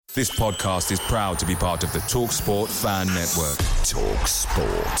This podcast is proud to be part of the TalkSport Fan Network.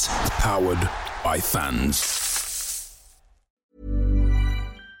 TalkSport. Powered by fans.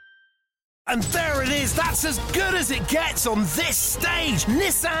 And there it is, that's as good as it gets on this stage.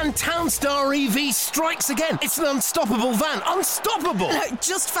 Nissan Townstar EV strikes again. It's an unstoppable van, unstoppable.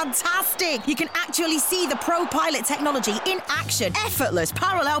 Just fantastic. You can actually see the ProPilot technology in action. Effortless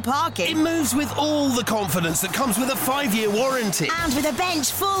parallel parking. It moves with all the confidence that comes with a 5-year warranty. And with a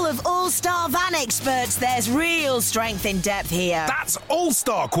bench full of all-star van experts, there's real strength in depth here. That's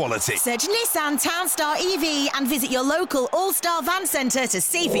all-star quality. Search Nissan Townstar EV and visit your local all-star van centre to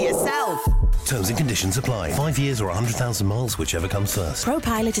see for yourself. Terms and conditions apply. 5 years or 100,000 miles, whichever comes first.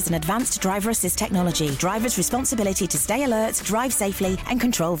 ProPilot is an advanced driver assist technology. Driver's responsibility to stay alert, drive safely, and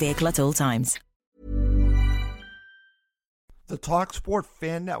control vehicle at all times. The TalkSport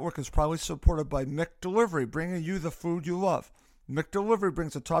Fan Network is proudly supported by McDelivery, bringing you the food you love. McDelivery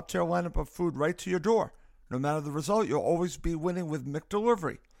brings a top-tier lineup of food right to your door. No matter the result, you'll always be winning with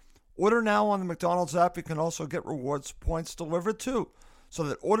McDelivery. Order now on the McDonald's app. You can also get rewards points delivered too, so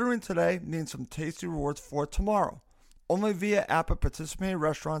that ordering today means some tasty rewards for tomorrow. Only via app at participating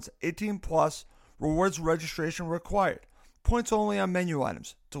restaurants. 18 plus. Rewards registration required. Points only on menu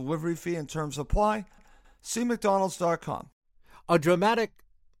items. Delivery fee and terms apply. See McDonald's.com. A dramatic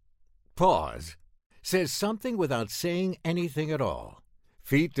pause says something without saying anything at all.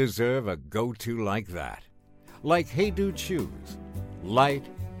 Feet deserve a go-to like that. Like Hey Dude shoes. Light,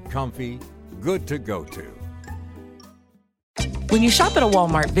 comfy, good to go to. When you shop at a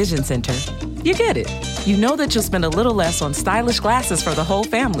Walmart Vision Center, you get it. You know that you'll spend a little less on stylish glasses for the whole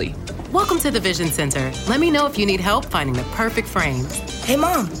family. Welcome to the Vision Center. Let me know if you need help finding the perfect frames. Hey,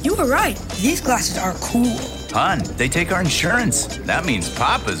 Mom, you were right. These glasses are cool. Hon, they take our insurance. That means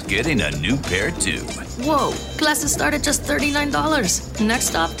Papa's getting a new pair, too. Whoa, glasses start at just $39. Next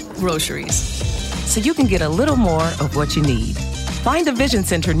stop, groceries. So you can get a little more of what you need. Find a Vision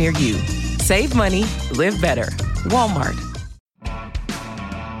Center near you. Save money, live better. Walmart.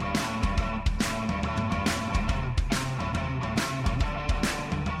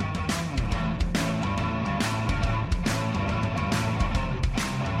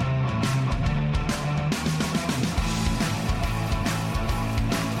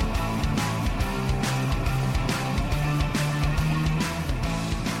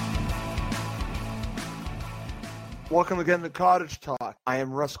 Welcome again to Cottage Talk. I am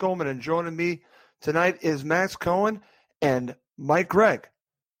Russ Coleman, and joining me tonight is Max Cohen and Mike Gregg.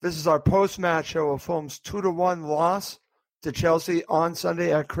 This is our post-match show of Fulham's 2-1 loss to Chelsea on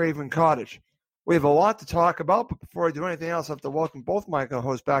Sunday at Craven Cottage. We have a lot to talk about, but before I do anything else, I have to welcome both my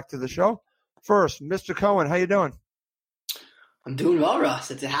co-hosts back to the show. First, Mr. Cohen, how you doing? I'm doing well, Russ.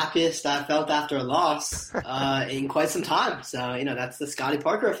 It's the happiest I've felt after a loss in quite some time. So, that's the Scotty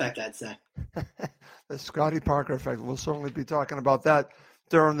Parker effect, I'd say. The Scotty Parker effect. We'll certainly be talking about that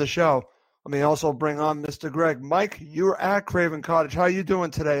during the show. Let me also bring on Mr. Gregg. Mike, you were at Craven Cottage. How are you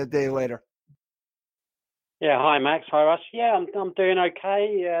doing today, a day later? Yeah, hi, Max. Hi, Russ. Yeah, I'm doing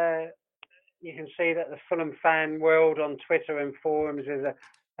okay. You can see that the Fulham fan world on Twitter and forums is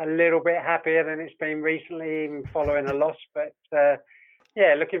a little bit happier than it's been recently, even following a loss. But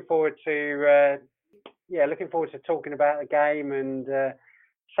looking forward to talking about the game and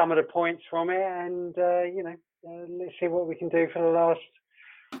some of the points from it, and let's see what we can do for the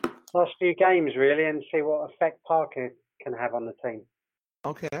last few games, really, and see what effect Parker can have on the team.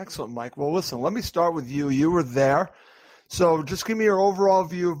 Okay, excellent, Mike. Well, listen, let me start with you. You were there, so just give me your overall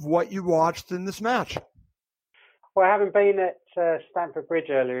view of what you watched in this match. Well, I haven't been at Stamford Bridge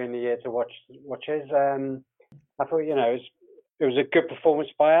earlier in the year to watch it. I thought, it was a good performance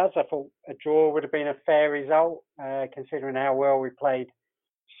by us. I thought a draw would have been a fair result, considering how well we played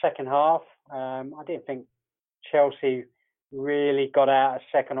second half. I didn't think Chelsea really got out of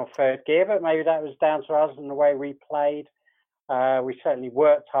second or third gear, but maybe that was down to us and the way we played. We certainly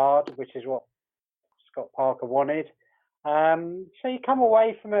worked hard, which is what Scott Parker wanted. So you come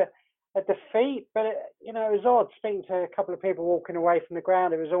away from a defeat, but it was odd speaking to a couple of people walking away from the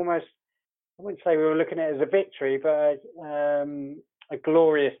ground. It was almost, I wouldn't say we were looking at it as a victory, but a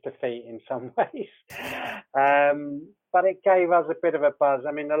glorious defeat in some ways. But it gave us a bit of a buzz.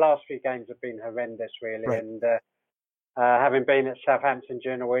 I mean, the last few games have been horrendous, really. Right. And having been at Southampton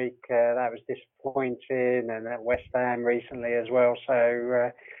during the week, that was disappointing, and at West Ham recently as well.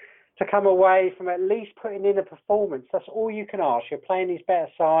 So to come away from at least putting in a performance, that's all you can ask. You're playing these better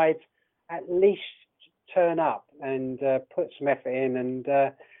sides, at least turn up and put some effort in, and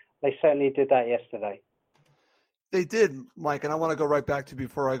they certainly did that yesterday. They did, Mike, and I want to go right back to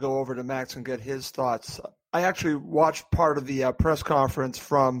before I go over to Max and get his thoughts. I actually watched part of the press conference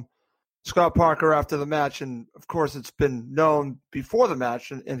from Scott Parker after the match, and of course it's been known before the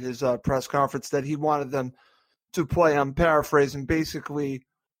match in his press conference that he wanted them to play, I'm paraphrasing, basically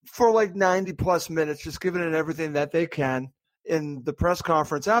for like 90-plus minutes, just giving it everything that they can. In the press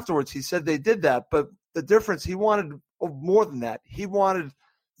conference afterwards, he said they did that, but the difference, he wanted more than that. He wanted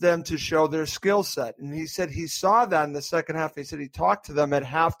them to show their skill set. And he said he saw that in the second half. He said he talked to them at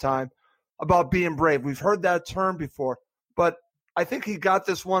halftime about being brave. We've heard that term before, but I think he got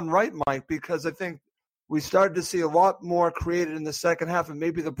this one right, Mike, because I think we started to see a lot more created in the second half, and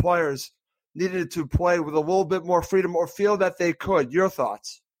maybe the players needed to play with a little bit more freedom or feel that they could. Your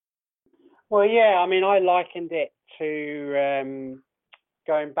thoughts? Well, yeah, I mean, I likened it to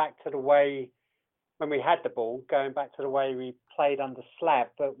going back to the way when we had the ball, going back to the way we played under Slav,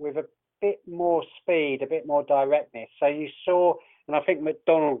 but with a bit more speed, a bit more directness. So you saw, and I think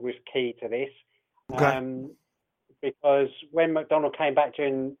McDonald was key to this, because when McDonald came back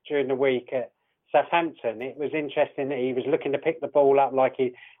during the week at Southampton, it was interesting that he was looking to pick the ball up like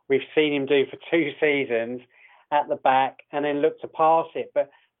we've seen him do for 2 seasons at the back, and then look to pass it.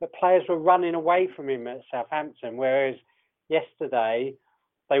 But the players were running away from him at Southampton, whereas yesterday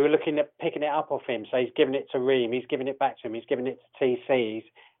they were looking at picking it up off him. So he's giving it to Ream, he's giving it back to him, he's giving it to TC, it's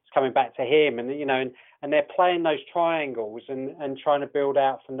coming back to him, and and they're playing those triangles and trying to build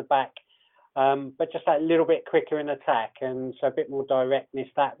out from the back, but just that little bit quicker in attack, and so a bit more directness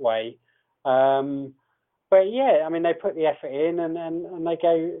that way. But yeah, I mean, they put the effort in, and they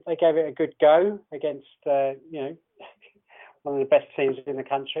gave it a good go against one of the best teams in the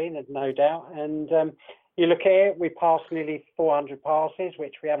country, there's no doubt. And you look at it, we passed nearly 400 passes,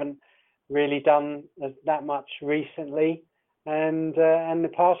 which we haven't really done that much recently, and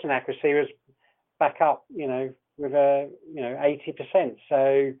the passing accuracy was back up, with 80%.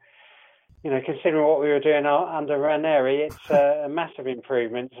 So, considering what we were doing under Ranieri, it's a massive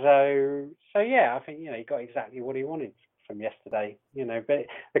improvement. So yeah, I think he got exactly what he wanted from yesterday. But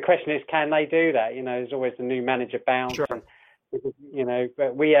the question is, can they do that? There's always the new manager bounce. Sure. And,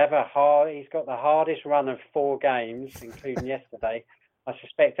 but he's got the hardest run of 4 games, including yesterday. I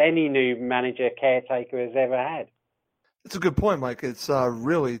suspect any new manager caretaker has ever had. That's a good point, Mike. It's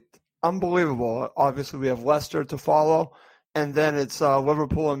really unbelievable. Obviously, we have Leicester to follow, and then it's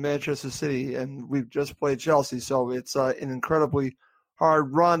Liverpool and Manchester City, and we've just played Chelsea, so it's an incredibly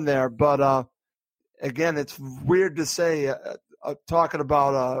hard run there. But again, it's weird to say talking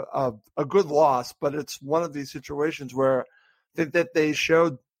about a good loss, but it's one of these situations where I think that they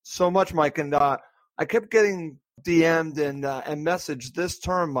showed so much, Mike, and I kept getting DM'd and messaged this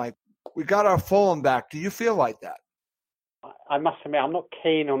term, Mike. We got our Fulham back. Do you feel like that? I must admit, I'm not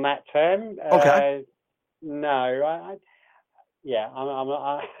keen on that term. Okay. No,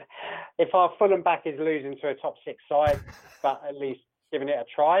 if our Fulham back is losing to a top 6 side, but at least giving it a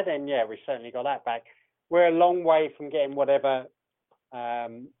try, then yeah, we certainly got that back. We're a long way from getting whatever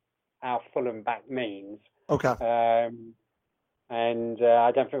our Fulham back means. Okay. And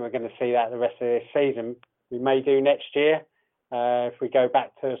I don't think we're going to see that the rest of this season. We may do next year if we go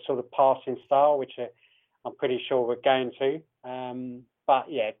back to a sort of passing style, which I'm pretty sure we're going to. But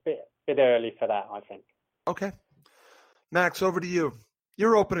yeah, bit early for that, I think. Okay. Max, over to you.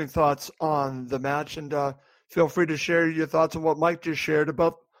 Your opening thoughts on the match, and feel free to share your thoughts on what Mike just shared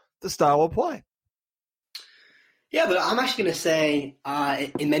about the style of play. Yeah, but I'm actually going to say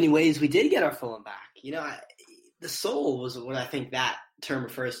in many ways we did get our Fulham back. The soul was what I think that term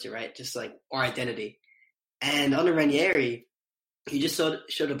refers to, right? Just like our identity. And under Ranieri, he just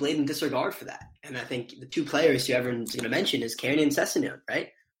showed a blatant disregard for that. And I think the 2 players who everyone's going to mention is Kearney and Sessegnon, right?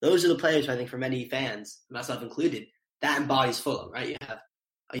 Those are the players who I think for many fans, myself included, that embodies Fulham, right? You have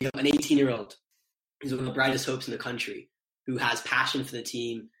an 18-year-old who's one of the brightest hopes in the country, who has passion for the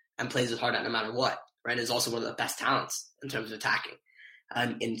team and plays his heart out no matter what, right? Is also one of the best talents in terms of attacking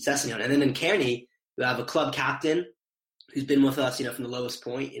in Sessegnon. And then in Kearney, we have a club captain who's been with us, from the lowest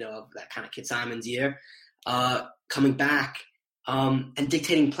point, of that kind of Kit Simons year, coming back and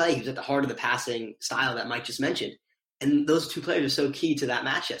dictating play. He was at the heart of the passing style that Mike just mentioned. And those 2 players are so key to that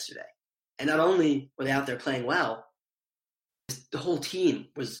match yesterday. And not only were they out there playing well, the whole team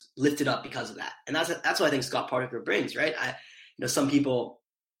was lifted up because of that. And that's what I think Scott Parker brings, right? Some people,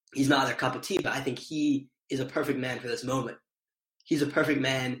 he's not their cup of tea, but I think he is a perfect man for this moment. He's a perfect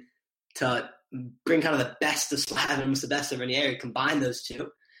man to bring kind of the best of Slav and almost the best of Ranieri, combine those 2,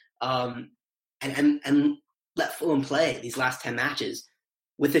 and let Fulham play these last 10 matches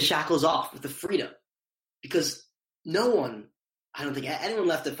with the shackles off, with the freedom. Because no one I don't think anyone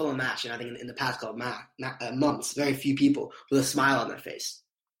left a Fulham match, and I think in the past couple of months, very few people with a smile on their face.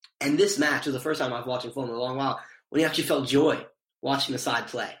 And this match was the first time I was watching Fulham in a long while when you actually felt joy watching the side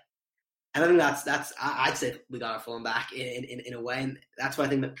play. And I think I'd say we got our Fulham back in a way, and that's what I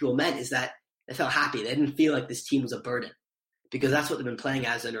think that people meant is that they felt happy. They didn't feel like this team was a burden because that's what they've been playing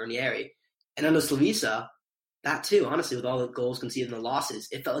as under Ranieri. And under Slavisa, that too, honestly, with all the goals conceded and the losses,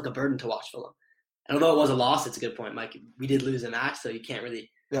 it felt like a burden to watch Fulham. And although it was a loss, it's a good point, Mike. We did lose a match, so you can't really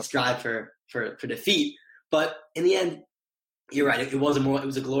strive for defeat. But in the end, you're right. It was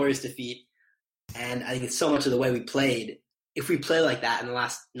a glorious defeat, and I think it's so much of the way we played. If we play like that in the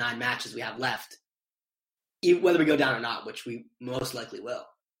last 9 matches we have left, whether we go down or not, which we most likely will,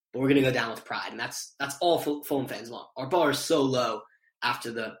 but we're going to go down with pride, and that's all Fulham fans want. Our bar is so low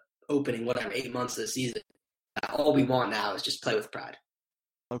after the opening, 8 months of the season. All we want now is just play with pride.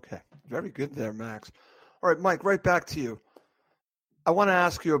 Okay, very good there, Max. All right, Mike, right back to you. I want to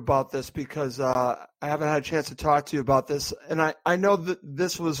ask you about this because I haven't had a chance to talk to you about this, and I know that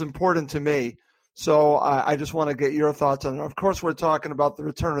this was important to me, so I just want to get your thoughts on it. Of course, we're talking about the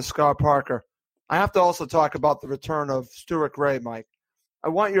return of Scott Parker. I have to also talk about the return of Stuart Gray, Mike. I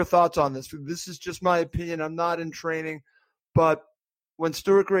want your thoughts on this. This is just my opinion. I'm not in training, but when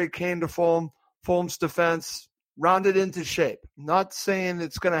Stuart Gray came to Fulham, Fulham's defense rounded into shape. Not saying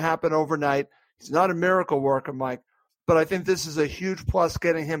it's going to happen overnight. He's not a miracle worker, Mike, but I think this is a huge plus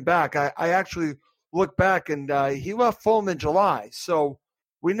getting him back. I actually look back, and he left Fulham in July, so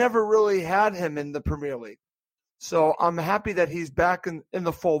we never really had him in the Premier League. So I'm happy that he's back in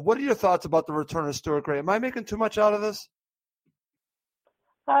the fold. What are your thoughts about the return of Stuart Gray? Am I making too much out of this?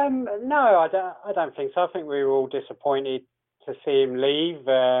 No, I don't think so. I think we were all disappointed to see him leave.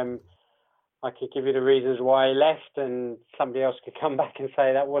 I could give you the reasons why he left, and somebody else could come back and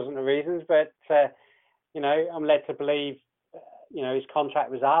say that wasn't the reasons. But, I'm led to believe, his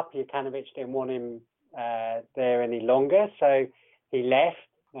contract was up. Jokanovic didn't want him there any longer, so he left.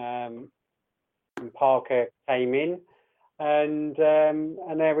 And Parker came in, and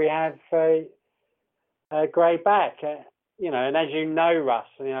there we have Gray back. And as you know, Russ,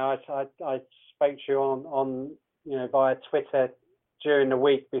 I spoke to you on via Twitter during the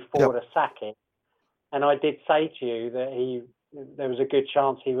week before the sacking, and I did say to you that there was a good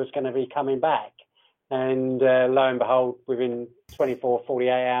chance he was going to be coming back, and lo and behold, within 24, 48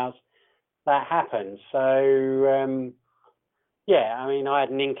 hours, that happened. So, I had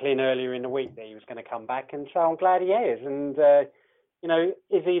an inkling earlier in the week that he was going to come back, and so I'm glad he is. And,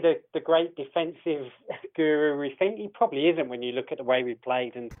 is he the great defensive guru we think? He probably isn't when you look at the way we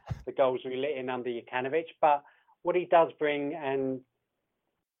played and the goals we let in under Jokanovic, but what he does bring, and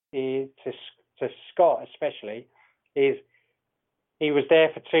to Scott especially, is he was there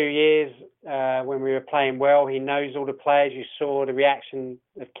for 2 years when we were playing well. He knows all the players. You saw the reaction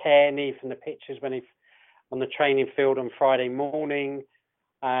of Kearney from the pictures when he on the training field on Friday morning.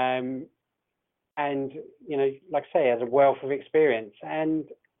 And, like I say, he has a wealth of experience and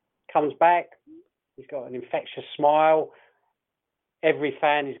comes back. He's got an infectious smile. Every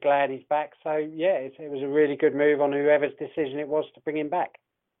fan is glad he's back. So, it was a really good move on whoever's decision it was to bring him back.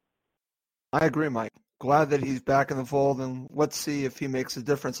 I agree, Mike. Glad that he's back in the fold, and let's see if he makes a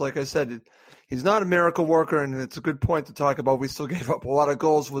difference. Like I said, he's not a miracle worker, and it's a good point to talk about. We still gave up a lot of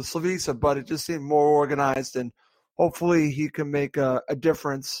goals with Slavisa, but it just seemed more organized, and hopefully he can make a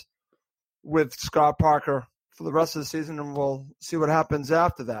difference with Scott Parker for the rest of the season, and we'll see what happens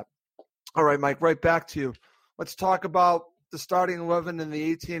after that. All right, Mike, right back to you. Let's talk about the starting 11 and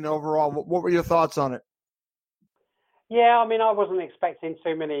the 18 overall. What were your thoughts on it? Yeah, I wasn't expecting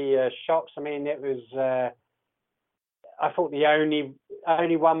too many shocks. It was. I thought the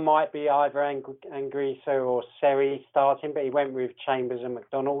only one might be either Anguissa or Seri starting, but he went with Chambers and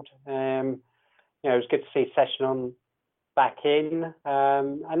McDonald. It was good to see Session back in.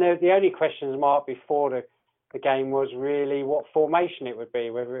 And the only questions mark before the game was really what formation it would be,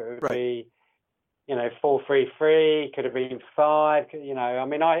 whether it would be 4-3-3, could have been 5.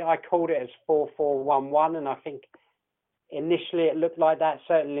 I called it as 4-4-1-1, and I think initially it looked like that,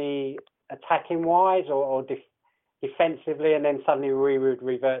 certainly attacking wise or defensively, and then suddenly we would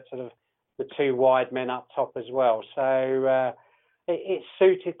revert to the 2 wide men up top as well. So it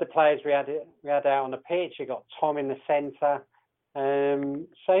suited the players we had out on the pitch. You got Tom in the centre.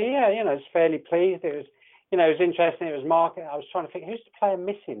 It's fairly pleased. It was. It was interesting. It was Mark. I was trying to think who's the player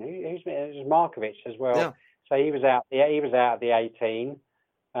missing. It was Markovic as well. Yeah. So he was out. He was out of the 18.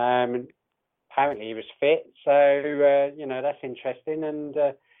 Apparently he was fit. So that's interesting. And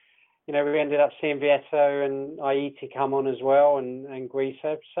we ended up seeing Vieto and Aiti come on as well, and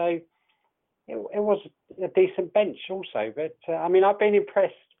Grisa. So it was a decent bench also. But I mean, I've been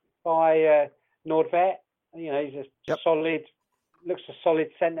impressed by Nordvett. You know, he's a solid, looks a solid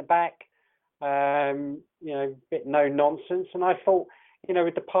centre back. You know, bit no nonsense. And I thought, you know,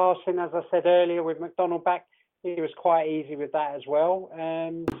 with the passing, as I said earlier, with McDonald back, he was quite easy with that as well.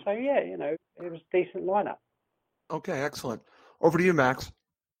 So yeah, you know, it was a decent lineup. Okay, excellent. Over to you, Max.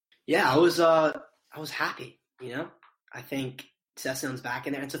 Yeah, I was happy. You know, I think Session's back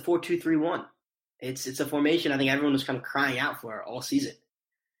in there. It's a 4-2-3-1. It's a formation I think everyone was kind of crying out for all season,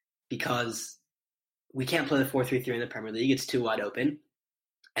 because we can't play the 4-3-3 in the Premier League. It's too wide open.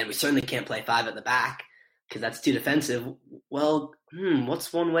 And we certainly can't play 5 at the back because that's too defensive. Well,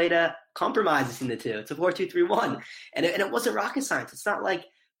 what's one way to compromise between the two? It's a 4-2-3-1. And it wasn't rocket science. It's not like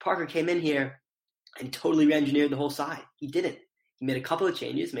Parker came in here and totally re-engineered the whole side. He didn't. He made a couple of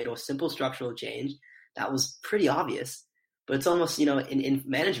changes, made a simple structural change. That was pretty obvious. But it's almost, you know, in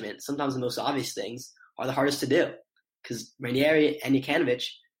management, sometimes the most obvious things are the hardest to do, because Ranieri and Jokanovic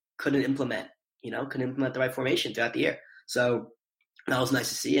couldn't implement the right formation throughout the year. So that was nice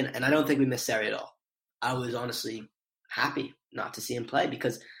to see. And I don't think we missed Sarri at all. I was honestly happy not to see him play,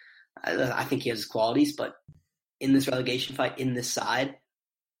 because I think he has his qualities. But in this relegation fight, in this side,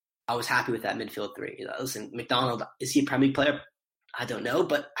 I was happy with that midfield three. You know, listen, McDonald, is he a Premier League player? I don't know,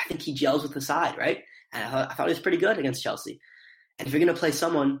 but I think he gels with the side, right? And I thought he was pretty good against Chelsea. And if you're going to play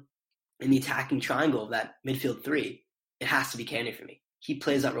someone in the attacking triangle of that midfield three, it has to be Kearney for me. He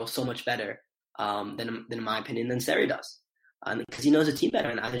plays that role so much better than in my opinion, than Sarri does. Because he knows the team better,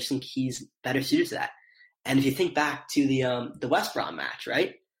 and I just think he's better suited to that. And if you think back to the West Brom match,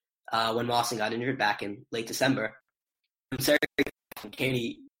 right, when Mawson got injured back in late December, when Sarri and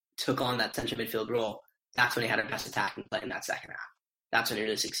Kearney took on that central midfield role, that's when he had our best attacking play in that second half. That's when he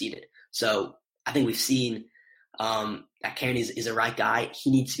really succeeded. So I think we've seen that Kearney is a right guy.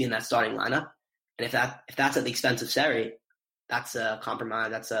 He needs to be in that starting lineup. And if that's at the expense of Sarri, that's a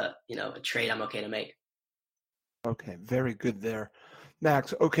compromise. That's a trade I'm okay to make. Okay, very good there.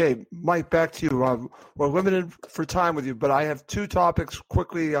 Max, okay, Mike, back to you. We're limited for time with you, but I have 2 topics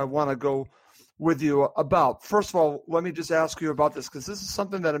quickly I want to go with you about. First of all, let me just ask you about this, because this is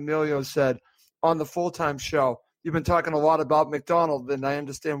something that Emilio said on the full-time show. You've been talking a lot about McDonald, and I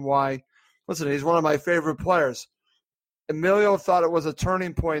understand why. Listen, he's one of my favorite players. Emilio thought it was a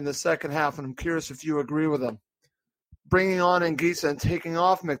turning point in the second half, and I'm curious if you agree with him. Bringing on Anguissa and taking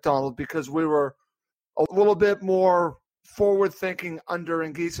off McDonald, because we were a little bit more forward-thinking under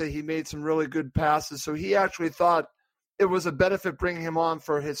Anguissa. He made some really good passes, so he actually thought it was a benefit bringing him on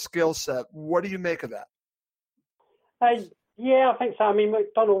for his skill set. What do you make of that? Yeah, I think so. I mean,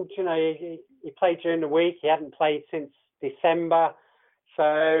 McDonald, you know, he played during the week. He hadn't played since December.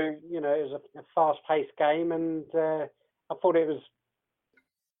 So, you know, it was a fast-paced game, and I thought it was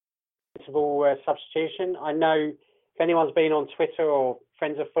a sensible substitution. I know if anyone's been on Twitter or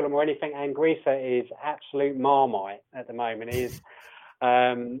friends of Fulham or anything, Anguissa is absolute marmite at the moment. He is,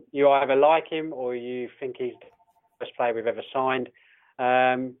 you either like him or you think he's the best player we've ever signed.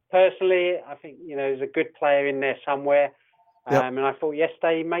 Personally, I think, you know, there's a good player in there somewhere. Yep. And I thought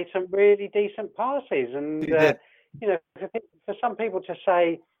yesterday he made some really decent passes. And, you know, for some people to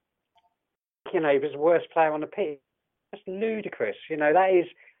say, you know, he was the worst player on the pitch, that's ludicrous. You know, that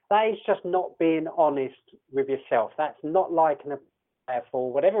is just not being honest with yourself. That's not liking a player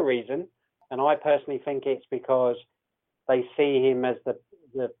for whatever reason. And I personally think it's because they see him as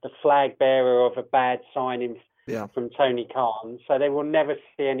the flag bearer of a bad signing from Tony Khan. So they will never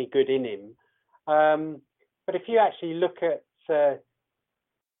see any good in him. But if you actually look at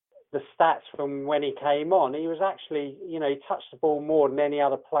the stats from when he came on, he was actually, you know, he touched the ball more than any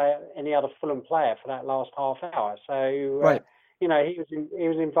other Fulham player for that last half hour. So, right. You know, he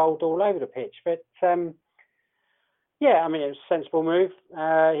was involved all over the pitch. But, yeah, I mean, it was a sensible move.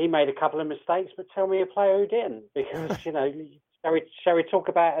 He made a couple of mistakes, but tell me a player who didn't. Because, you know, shall we talk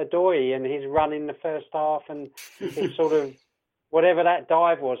about Odoi and his run in the first half and his sort of, whatever that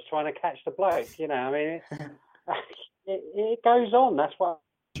dive was, trying to catch the bloke, you know, I mean, it goes on. That's what.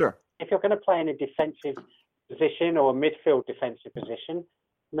 Sure. If you're going to play in a defensive position or a midfield defensive position,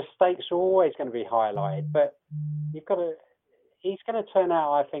 mistakes are always going to be highlighted. But he's going to turn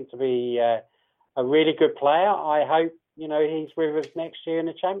out, I think, to be a really good player. I hope, you know, he's with us next year in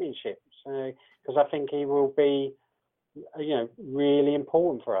the Championship. So, because I think he will be, you know, really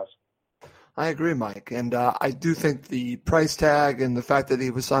important for us. I agree, Mike. And I do think the price tag and the fact that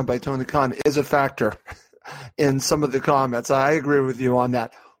he was signed by Tony Khan is a factor in some of the comments. I agree with you on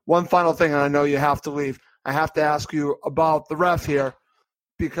that. One final thing, and I know you have to leave. I have to ask you about the ref here,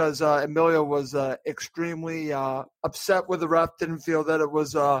 because Emilio was extremely upset with the ref, didn't feel that it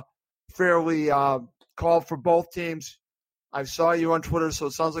was fairly called for both teams. I saw you on Twitter, so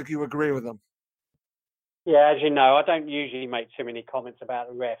it sounds like you agree with them. Yeah, as you know, I don't usually make too many comments about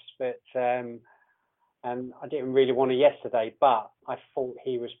the refs, but and I didn't really want to yesterday, but I thought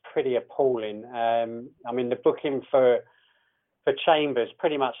he was pretty appalling. I mean, the booking for Chambers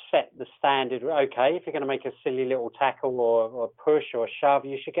pretty much set the standard. Okay, if you're going to make a silly little tackle or push or shove,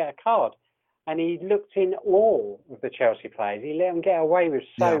 you should get a card. And he looked in awe of the Chelsea players. He let them get away with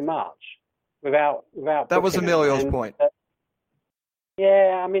so much without. That was Emilio's point.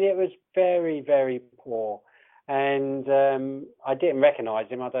 Yeah, I mean, it was very, very poor. And I didn't recognise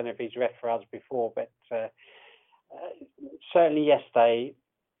him. I don't know if he's ref for us before, but certainly yesterday,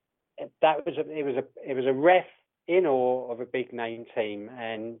 it was a ref in awe of a big name team.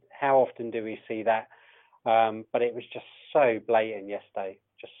 And how often do we see that? But it was just so blatant yesterday,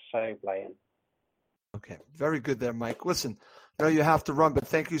 just so blatant. Okay, very good there, Mike. Listen, I know you have to run, but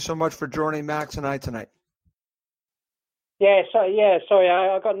thank you so much for joining Max and I tonight. Sorry,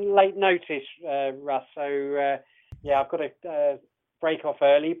 I got late notice, Russ. So, I've got to break off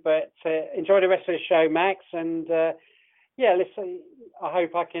early. But enjoy the rest of the show, Max. And, listen, I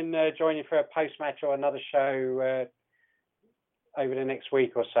hope I can join you for a post-match or another show over the next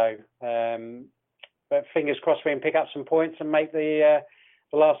week or so. But fingers crossed we can pick up some points and make the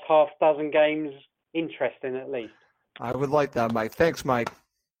last half dozen games interesting at least. I would like that, Mike. Thanks, Mike.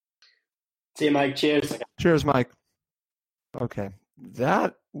 See you, Mike. Cheers. Cheers, Mike. Okay,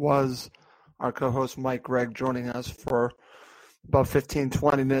 that was our co-host Mike Gregg joining us for about 15,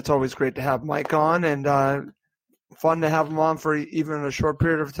 20 minutes. Always great to have Mike on, and fun to have him on for even a short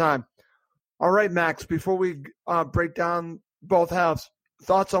period of time. All right, Max, before we break down both halves,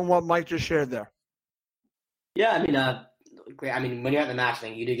 thoughts on what Mike just shared there? Yeah, I mean, great. I mean, when you're at the match, I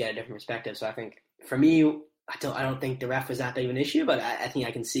think you do get a different perspective. So I think for me, I don't think the ref was that big of an issue, but I think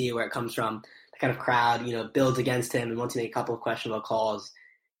I can see where it comes from. The kind of crowd, builds against him, and once he made a couple of questionable calls,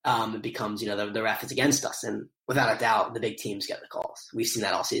 it becomes, the ref is against us. And without a doubt, the big teams get the calls. We've seen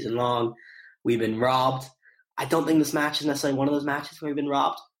that all season long. We've been robbed. I don't think this match is necessarily one of those matches where we've been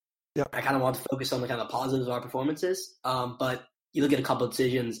robbed. Yep. I kind of want to focus on the kind of positives of our performances. But you look at a couple of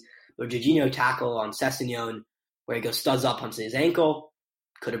decisions where Jorginho tackle on Sessegnon, where he goes studs up onto his ankle,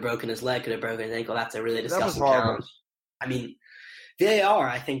 could have broken his leg, could have broken his ankle. That's a really disgusting challenge. I mean,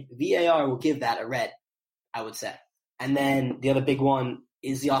 I think VAR will give that a red, I would say. And then the other big one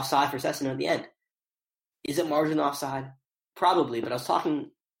is the offside for Sessegnon at the end. Is it margin offside? Probably, but I was talking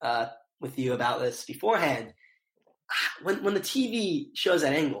with you about this beforehand. When the TV shows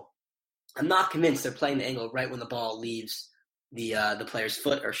that angle, I'm not convinced they're playing the angle right when the ball leaves the player's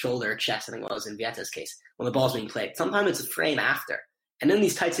foot or shoulder or chest, I think it was in Vietta's case, when the ball's being played. Sometimes it's a frame after. And in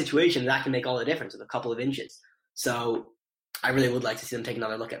these tight situations, that can make all the difference with a couple of inches. So I really would like to see them take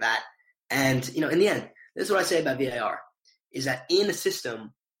another look at that. And, in the end, this is what I say about VAR, is that in a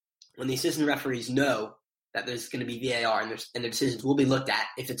system, when the assistant referees know that there's going to be VAR and their decisions will be looked at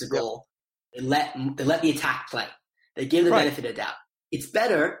if it's a goal, they let the attack play. They give the benefit of doubt. It's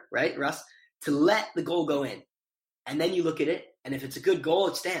better, right, Russ, to let the goal go in. And then you look at it, and if it's a good goal,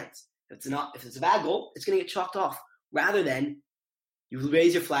 it stands. If it's a bad goal, it's going to get chalked off. Rather than you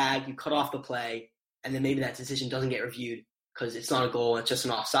raise your flag, you cut off the play, and then maybe that decision doesn't get reviewed because it's not a goal, it's just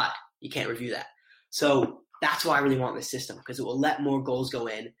an offside. You can't review that. So that's why I really want this system, because it will let more goals go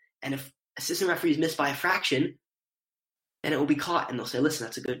in. And if assistant referees miss by a fraction, then it will be caught, and they'll say, listen,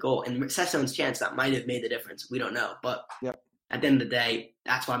 that's a good goal. And Sessegno's chance, that might have made the difference. We don't know. But at the end of the day,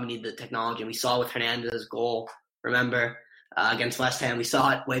 that's why we need the technology. And we saw with Hernandez's goal, remember, against West Ham, we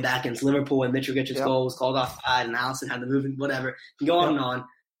saw it way back against Liverpool when Mitrovic's goal was called offside and Alisson had the movement, whatever. You go on and on.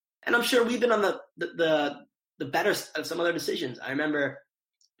 And I'm sure we've been on the better of some other decisions. I remember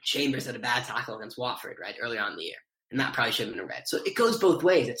Chambers had a bad tackle against Watford, right, early on in the year. And that probably should have been a red. So it goes both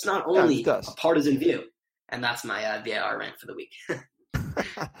ways. It's not only a partisan view. And that's my VAR rant for the week.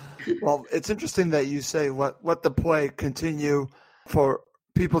 Well, it's interesting that you say let the play continue. For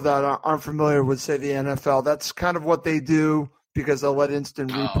people that aren't familiar with, say, the NFL, that's kind of what they do because they'll let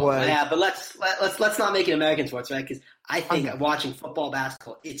instant replay. Yeah, but let's not make it American sports, right? Because I think watching football,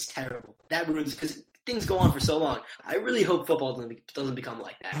 basketball, it's terrible. That ruins, because things go on for so long. I really hope football doesn't become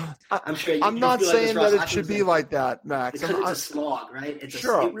like that. I'm sure. I'm not saying that it should be like that, Max. Because it's a slog, right? It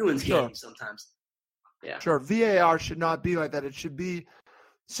ruins games sometimes. Yeah. Sure. VAR should not be like that. It should be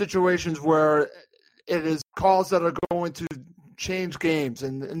situations where it is calls that are going to change games,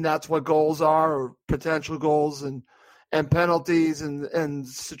 and that's what goals are, or potential goals and penalties and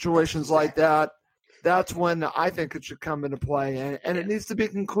situations like that. That's when I think it should come into play, and it needs to be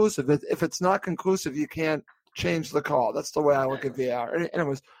conclusive. If it's not conclusive, you can't changed the call. That's the way I look at VAR.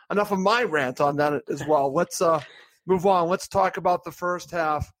 Anyways, enough of my rant on that as well. Let's move on. Let's talk about the first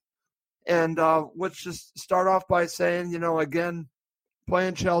half. And let's just start off by saying, again,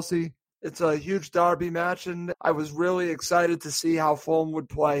 playing Chelsea, it's a huge derby match, and I was really excited to see how Fulham would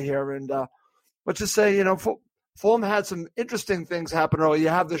play here. And let's just say, Fulham had some interesting things happen early. You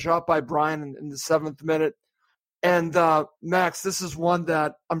have the shot by Bryan in the 7th minute. And, Max, this is one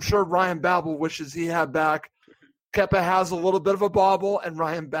that I'm sure Ryan Babel wishes he had back. Kepa has a little bit of a bobble, and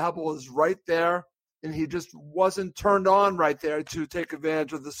Ryan Babel is right there, and he just wasn't turned on right there to take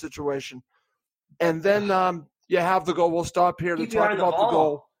advantage of the situation. And then you have the goal. We'll stop here to talk about the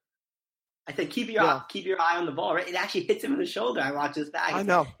goal. I said keep your eye on the ball, right? It actually hits him in the shoulder. I watched this back. I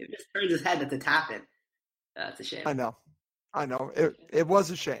know. It just turns his head. That's a tap-in. That's a shame. I know. It was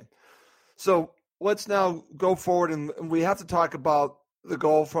a shame. So let's now go forward, and we have to talk about the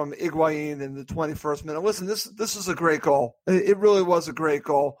goal from Higuain in the 21st minute. Listen, this is a great goal. It really was a great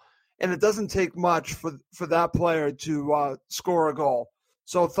goal, and it doesn't take much for that player to score a goal.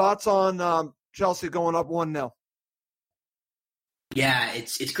 So thoughts on Chelsea going up 1-0? Yeah,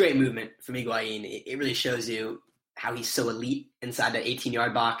 it's great movement from Higuain. It really shows you how he's so elite inside the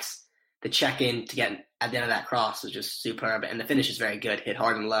 18-yard box. The check-in to get at the end of that cross was just superb, and the finish is very good, hit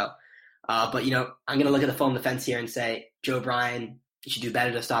hard and low. But, I'm going to look at the Fulham defense here and say, Joe Bryan, you should do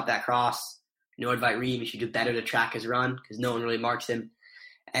better to stop that cross. Nordveit Ream, you should do better to track his run because no one really marks him.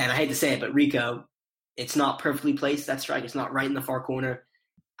 And I hate to say it, but Rico, it's not perfectly placed, that strike. It's not right in the far corner.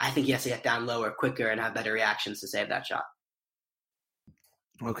 I think he has to get down lower, quicker, and have better reactions to save that shot.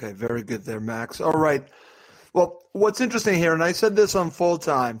 Okay, very good there, Max. All right. Well, what's interesting here, and I said this on Full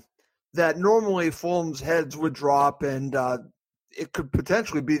Time, that normally Fulham's heads would drop and it could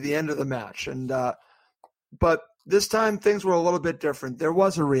potentially be the end of the match. But this time things were a little bit different. There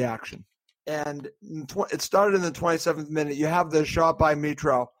was a reaction. And it started in the 27th minute. You have the shot by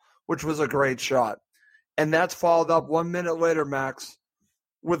Mitro, which was a great shot. And that's followed up 1 minute later, Max,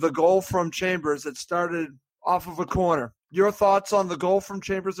 with a goal from Chambers that started off of a corner. Your thoughts on the goal from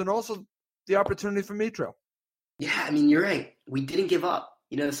Chambers and also the opportunity for Mitro? Yeah, you're right. We didn't give up.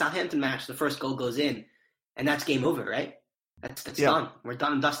 The Southampton match, the first goal goes in, and that's game over, right? That's done. We're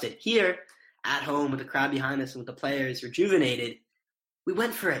done and dusted. Here, at home with the crowd behind us and with the players rejuvenated, we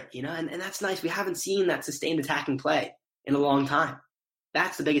went for it, and that's nice. We haven't seen that sustained attacking play in a long time.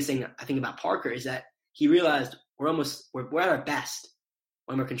 That's the biggest thing I think about Parker is that he realized we're at our best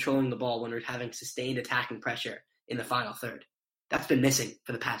when we're controlling the ball, when we're having sustained attacking pressure in the final third. That's been missing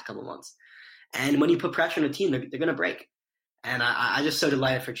for the past couple of months. And when you put pressure on a team, they're going to break. And I just so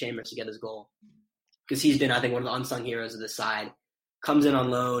delighted for Chambers to get his goal because he's been, I think, one of the unsung heroes of this side. Comes in on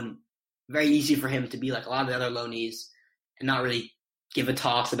loan. Very easy for him to be like a lot of the other loanees and not really give a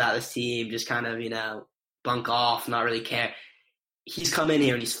toss about this team, just kind of, bunk off, not really care. He's come in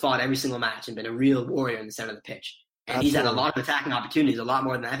here and he's fought every single match and been a real warrior in the center of the pitch. And Absolutely. He's had a lot of attacking opportunities, a lot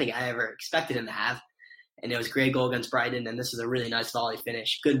more than I think I ever expected him to have. And it was a great goal against Brighton, and this was a really nice volley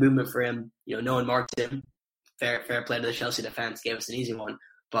finish. Good movement for him. No one marked him. Fair play to the Chelsea defense. Gave us an easy one.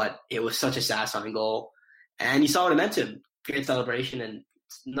 But it was such a satisfying goal. And you saw what it meant to him. Great celebration, and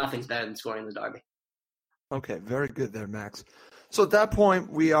nothing's better than scoring in the derby. Okay, very good there, Max. So at that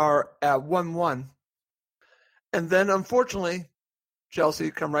point, we are at 1-1. And then, unfortunately,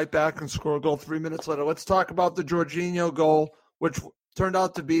 Chelsea come right back and score a goal 3 minutes later. Let's talk about the Jorginho goal, which turned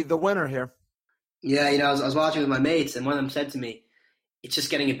out to be the winner here. Yeah, I was watching with my mates, and one of them said to me, it's just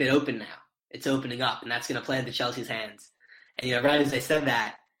getting a bit open now. It's opening up, and that's going to play into Chelsea's hands. And, right as they said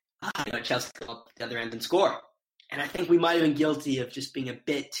that, Chelsea go up the other end and score. And I think we might have been guilty of just being a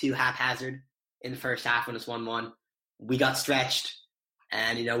bit too haphazard in the first half when it's 1-1. We got stretched,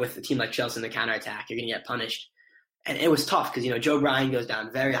 and, with a team like Chelsea in the counterattack, you're going to get punished. And it was tough because, Joe Bryan goes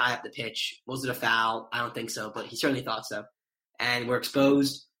down very high up the pitch. Was it a foul? I don't think so, but he certainly thought so. And we're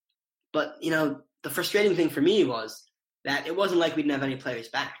exposed. But, the frustrating thing for me was that it wasn't like we didn't have any players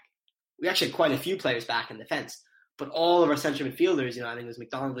back. We actually had quite a few players back in defense. But all of our central midfielders, I think it was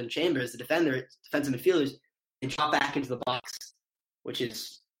McDonald and Chambers, the defensive midfielders, they drop back into the box, which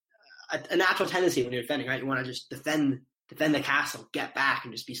is a natural tendency when you're defending, right? You want to just defend the castle, get back,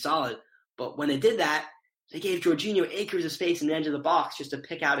 and just be solid. But when they did that, they gave Jorginho acres of space in the edge of the box just to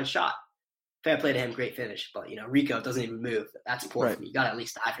pick out his shot. Fair play to him, great finish. But, Rico doesn't even move. That's important. Right. You got to at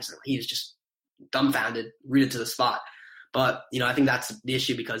least die for something. He was just dumbfounded, rooted to the spot. But, I think that's the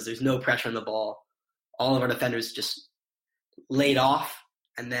issue because there's no pressure on the ball. All of our defenders just laid off.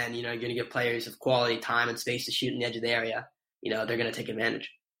 And then, you're going to give players of quality time and space to shoot in the edge of the area. They're going to take advantage.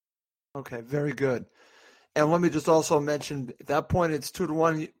 Okay, very good. And let me just also mention, at that point, it's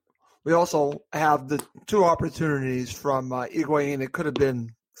 2-1. we also have the two opportunities from Higuain. It could have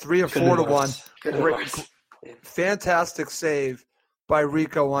been 3 or 4 to 1. Fantastic save by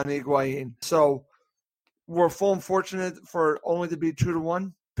Rico on Higuain. So we're Fulham fortunate for only to be 2 to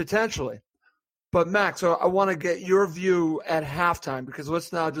 1, potentially. But Max, I want to get your view at halftime, because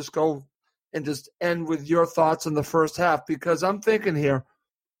let's now just go and just end with your thoughts on the first half, because I'm thinking here,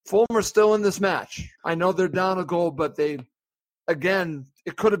 Fulham are still in this match. I know they're down a goal, but again,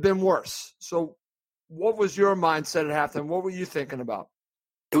 it could have been worse. So what was your mindset at halftime? What were you thinking about?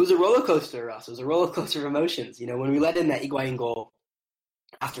 It was a roller coaster, Russ. It was a roller coaster of emotions. When we let in that Higuain goal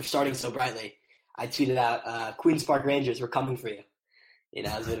after starting so brightly, I tweeted out, Queen's Park Rangers, we're coming for you. It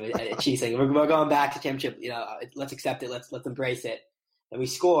was a bit of a cheese thing. We're going back to championship. Let's accept it. Let's embrace it. And we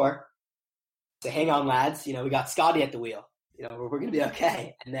score. So hang on, lads. We got Scotty at the wheel. We're going to be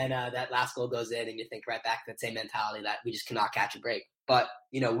okay. And then that last goal goes in, and you think right back to that same mentality that we just cannot catch a break. But,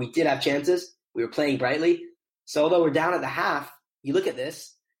 we did have chances. We were playing brightly. So although we're down at the half, you look at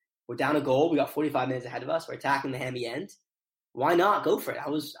this. We're down a goal. We got 45 minutes ahead of us. We're attacking the hammy end. Why not go for it? I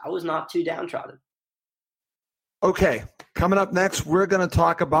was not too downtrodden. Okay, coming up next, we're going to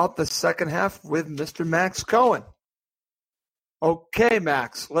talk about the second half with Mr. Max Cohen. Okay,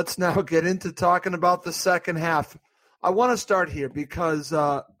 Max, let's now get into talking about the second half. I want to start here because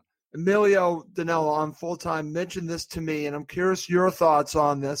Emilio Danello on Full-Time mentioned this to me, and I'm curious your thoughts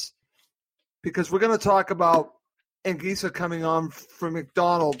on this, because we're going to talk about Anguissa coming on for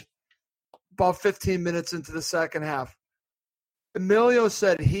McDonald about 15 minutes into the second half. Emilio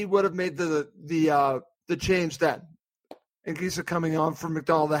said he would have made the change then. Anguissa coming on for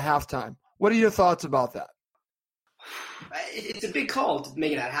McDonald at halftime. What are your thoughts about that? It's a big call to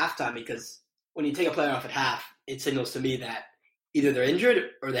make it at halftime, because when you take a player off at half, it signals to me that either they're injured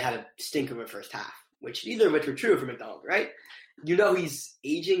or they had a stinker of a first half, neither of which were true for McDonald, right? He's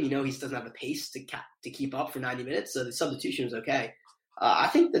aging. He doesn't have the pace to keep up for 90 minutes, so the substitution was okay. I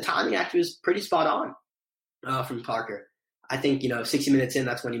think the timing actually was pretty spot on from Parker. I think, 60 minutes in,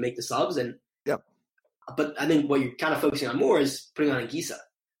 that's when you make the subs. But I think what you're kind of focusing on more is putting on Anguissa,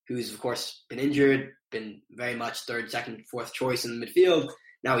 who's, of course, been injured, been very much third, second, fourth choice in the midfield.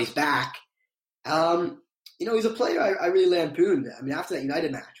 Now he's back. He's a player I really lampooned. After that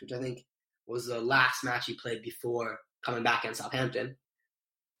United match, which I think was the last match he played before coming back in Southampton,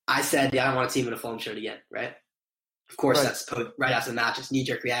 I said, I don't want to see him in a Fulham shirt again, right? Of course, right. That's right after the match. It's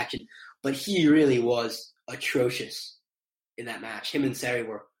knee-jerk reaction. But he really was atrocious in that match. Him and Seri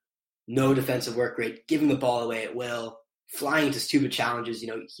were no defensive work rate, giving the ball away at will, flying into stupid challenges. He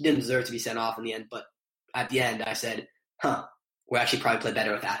didn't deserve to be sent off in the end. But at the end, I said, we'll actually probably play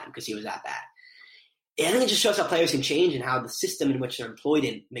better without him because he was that bad. And I think it just shows how players can change and how the system in which they're employed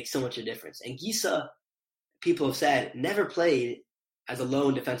in makes so much of a difference. And Anguissa, people have said, never played as a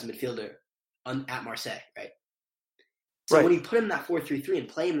lone defensive midfielder at Marseille, right? So when you put him in that 4-3-3 and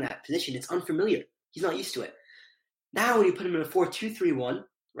play him in that position, it's unfamiliar. He's not used to it. Now when you put him in a 4-2-3-1,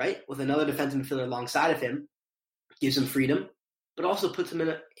 right, with another defensive midfielder alongside of him, gives him freedom, but also puts him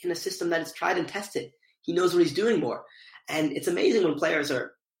in a system that is tried and tested. He knows what he's doing more. And it's amazing when players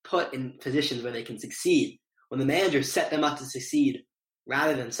are put in positions where they can succeed, when the manager set them up to succeed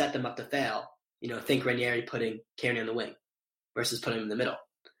rather than set them up to fail. Think Ranieri putting Kearney on the wing versus putting him in the middle.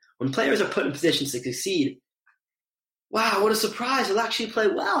 When players are put in positions to succeed, wow, what a surprise, he'll actually play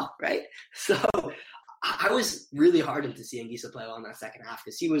well, right? So I was really heartened to see Anguissa play well in that second half,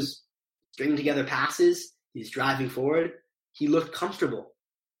 because he was stringing together passes, he's driving forward, he looked comfortable.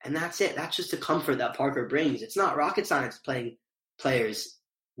 And that's it. That's just the comfort that Parker brings. It's not rocket science playing players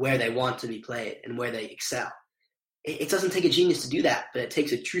where they want to be played and where they excel. It doesn't take a genius to do that, but it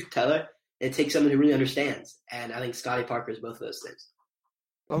takes a truth teller. It takes someone who really understands. And I think Scotty Parker is both of those things.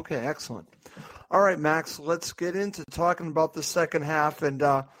 Okay, excellent. All right, Max, let's get into talking about the second half. And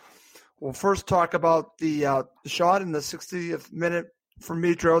we'll first talk about the shot in the 60th minute from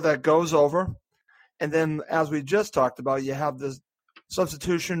Mitro that goes over. And then, as we just talked about, you have this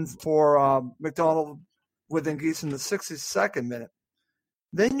substitution for McDonald with Anguissa in the 62nd minute.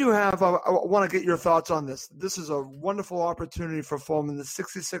 Then you have, I want to get your thoughts on this. This is a wonderful opportunity for Fulham. In the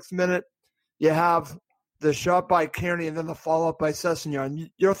 66th minute, you have the shot by Kearney and then the follow-up by Sessegnon.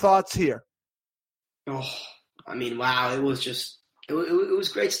 Your thoughts here? Oh, wow. It was just, it was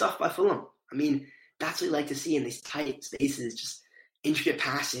great stuff by Fulham. That's what you like to see in these tight spaces, just intricate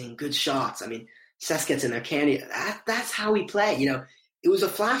passing, good shots. Sess gets in there, Kearney. That's how we play. It was a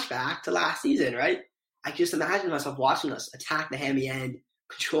flashback to last season, right? I can just imagine myself watching us attack the hammy end,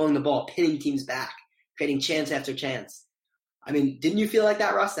 controlling the ball, pinning teams back, creating chance after chance. Didn't you feel like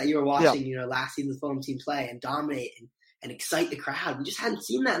that, Russ, that you were watching, last season's Fulham team play and dominate and excite the crowd. We just hadn't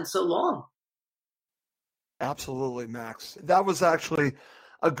seen that in so long. Absolutely, Max. That was actually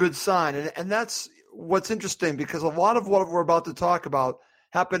a good sign. And that's what's interesting, because a lot of what we're about to talk about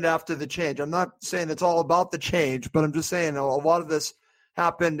happened after the change. I'm not saying it's all about the change, but I'm just saying a lot of this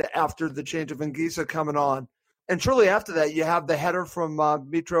happened after the change of Anguissa coming on. And shortly after that, you have the header from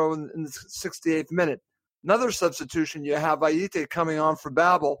Mitro in the 68th minute. Another substitution, you have Ayite coming on for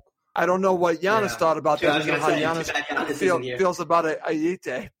Babel. I don't know what Giannis thought about that. I don't know how Giannis feels about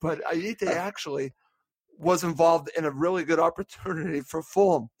Ayite, but Ayite actually was involved in a really good opportunity for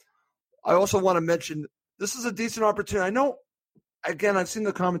Fulham. I also want to mention this is a decent opportunity. I know, again, I've seen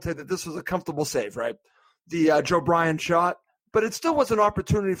the commentary that this was a comfortable save, right? The Joe Bryan shot, but it still was an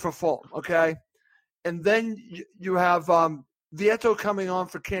opportunity for Fulham, okay? And then you have Vieto coming on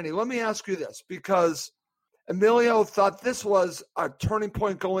for Kenny. Let me ask you this, because Emilio thought this was a turning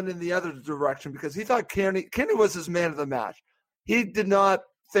point going in the other direction, because he thought Kenny was his man of the match. He did not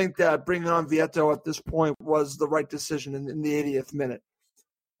think that bringing on Vieto at this point was the right decision in the 80th minute.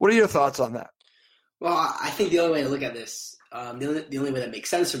 What are your thoughts on that? Well, I think the only way to look at this, the only way that makes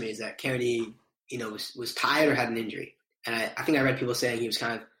sense for me is that Kearney, was tired or had an injury. And I think I read people saying he was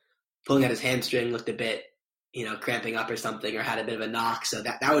kind of pulling at his hamstring, looked a bit, cramping up or something, or had a bit of a knock. So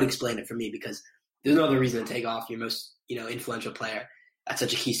that would explain it for me, because there's no other reason to take off your most, influential player at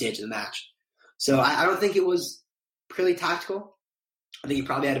such a key stage of the match. So I don't think it was purely tactical. I think he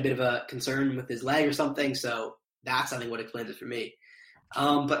probably had a bit of a concern with his leg or something. So that's, I think, what explains it for me.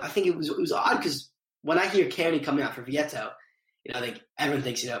 But I think it was odd, because when I hear Kearney coming out for Vieto, I think everyone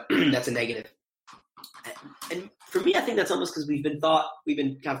thinks, that's a negative. And for me, I think that's almost because we've been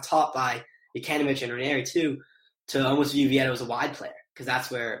kind of taught by Jokanovic and Ranieri too, to almost view Vieto as a wide player, because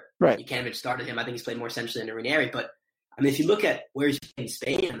that's where Jokanovic started him. I think he's played more centrally than Ranieri. But I mean, if you look at where he's played in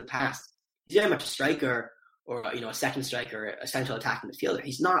Spain in the past, he's very much a striker, or a second striker, a central attacking midfielder.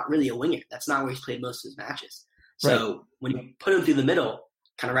 He's not really a winger. That's not where he's played most of his matches. So when you put him through the middle,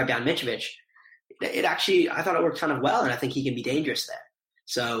 kind of right down Mitrovic, it actually, I thought it worked kind of well, and I think he can be dangerous there.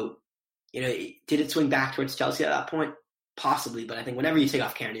 So, did it swing back towards Chelsea at that point? Possibly, but I think whenever you take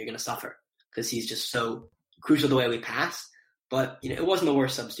off Kearney, you're going to suffer, because he's just so crucial the way we pass. But, it wasn't the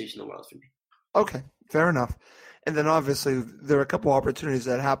worst substitution in the world for me. Okay, fair enough. And then obviously there are a couple opportunities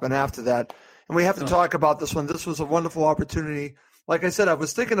that happened after that. And we have to talk about this one. This was a wonderful opportunity. Like I said, I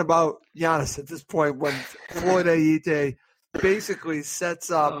was thinking about Giannis at this point when Floyd Ayite basically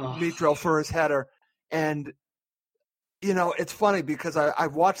sets up Mitro for his header. And, it's funny because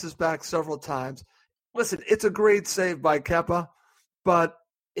I've watched this back several times. Listen, it's a great save by Kepa, but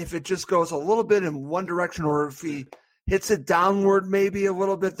if it just goes a little bit in one direction, or if he hits it downward maybe a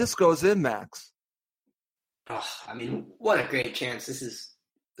little bit, this goes in, Max. Oh, I mean, what a great chance. This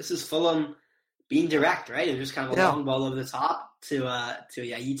is Fulham being direct, right? It was just kind of a long ball over the top to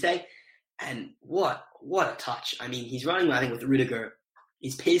Ayite. And what a touch. I mean, he's running, I think, with Rudiger.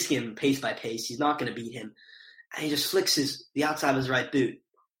 He's pacing him pace by pace. He's not going to beat him. And he just flicks the outside of his right boot.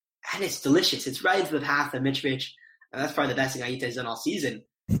 And it's delicious. It's right into the path of Mitrovic. And that's probably the best thing Ayite's done all season.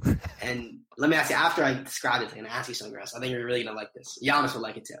 And let me ask you, after I described it, I'm going to ask you something else. I think you're really going to like this. Giannis would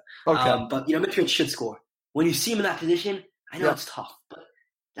like it too. Okay. But, Mitrovic should score. When you see him in that position, I know it's tough, but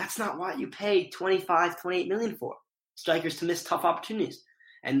that's not what you pay $25-28 million for. Strikers to miss tough opportunities.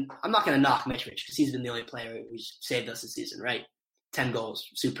 And I'm not going to knock Mitrovic, because he's been the only player who's saved us this season, right? 10 goals,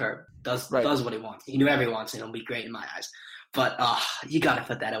 superb. Does what he wants. He can do whatever he wants, and it'll be great in my eyes. But you got to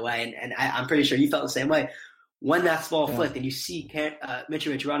put that away. And I'm pretty sure you felt the same way. When that ball flicked and you see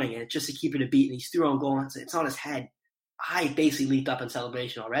Mitrovic running, and it's just a keeper to beat, and he's through on goal, and it's on his head, I basically leaped up in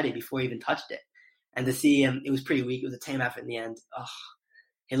celebration already before he even touched it. And to see him, it was pretty weak. It was a tame effort in the end.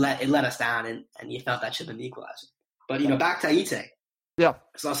 It let us down, and you felt that should have been the equalizer. But, back to Ayite. Yeah.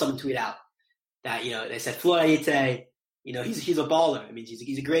 I saw someone tweet out that, they said, Floyd Ayite, he's a baller. I mean,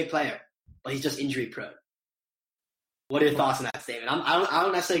 he's a great player, but he's just injury prone. What are your thoughts on that statement? I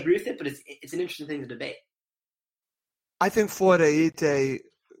don't necessarily agree with it, but it's an interesting thing to debate. I think Floyd Ayite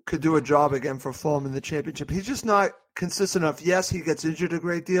could do a job again for Fulham in the championship. He's just not consistent enough. Yes, he gets injured a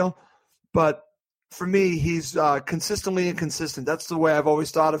great deal, but for me, he's consistently inconsistent. That's the way I've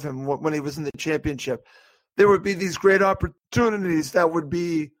always thought of him when he was in the championship. There would be these great opportunities that would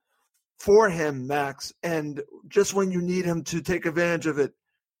be for him, Max, and just when you need him to take advantage of it,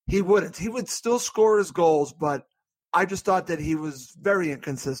 he wouldn't. He would still score his goals, but I just thought that he was very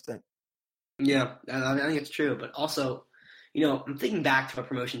inconsistent. Yeah, I think it's true. But also, I'm thinking back to a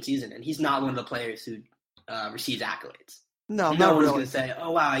promotion season, and he's not one of the players who receives accolades. No one's really. going to say,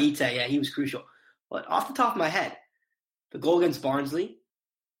 oh, wow, Ayite, yeah, he was crucial. But off the top of my head, the goal against Barnsley,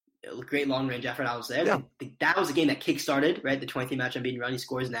 great long-range effort. I was there. Yeah. That was a game that kick-started, right? The 23-match unbeaten run. He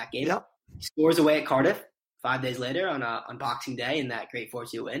scores in that game. Yeah. He scores away at Cardiff 5 days later on Boxing Day in that great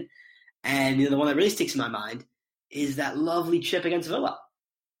 4-2 win. And the one that really sticks in my mind is that lovely chip against Villa.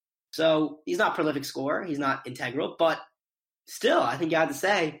 So he's not a prolific scorer. He's not integral. But still, I think you have to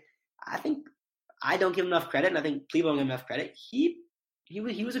say, I don't give him enough credit, and I think people don't give him enough credit. He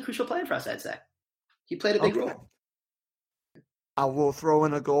was a crucial player for us, I'd say. He played a big role. I will throw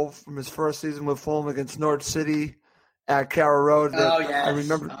in a goal from his first season with Fulham against Norwich City at Carrow Road. Yes. I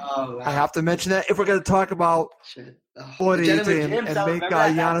remember. Oh, wow. I have to mention that. If we're going to talk about Bloody and make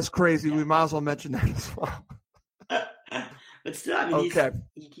Giannis crazy, we might as well mention that as well. But still, I mean,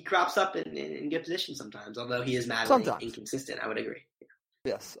 he crops up in good position sometimes, although he is madly inconsistent. I would agree.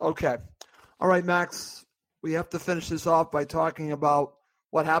 Yes. Okay. All right, Max. We have to finish this off by talking about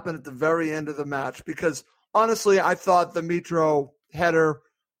what happened at the very end of the match, because honestly, I thought the Mitro header,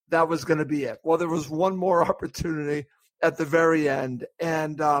 that was going to be it. Well, there was one more opportunity at the very end,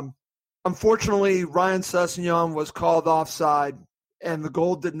 and unfortunately, Ryan Sessegnon was called offside, and the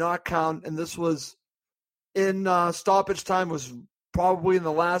goal did not count, and this was in stoppage time, was probably in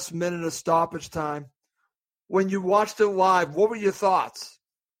the last minute of stoppage time. When you watched it live, what were your thoughts?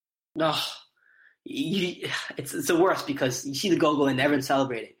 No, it's the worst because you see the goal and everyone's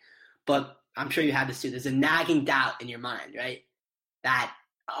celebrating. But I'm sure you had this too. There's a nagging doubt in your mind, right? That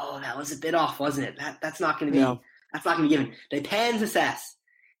was a bit off, wasn't it? That's not going to be that's not going to be given. They pan to Sess.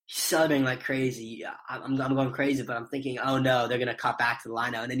 He's celebrating like crazy. I'm going crazy, but I'm thinking, oh no, they're going to cut back to the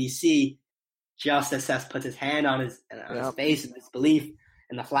line now. And then you see just as Sess puts his hand on his face in disbelief,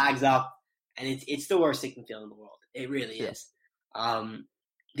 and the flag's up, and it's the worst thing you can feel in the world. It really is.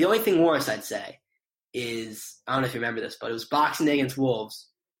 The only thing worse, I'd say, is, I don't know if you remember this, but it was Boxing Day against Wolves.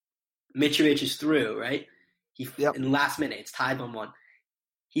 Mitrovic is through, right? In the last minute, it's tied 1-1.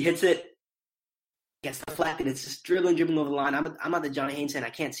 He hits it, gets deflected. It's just dribbling over the line. I'm at the Johnny Haynes end. I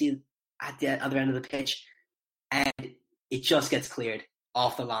can't see at the other end of the pitch, and it just gets cleared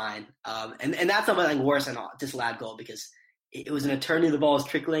off the line. And that's something worse than a disallowed goal, because it was an eternity. The ball is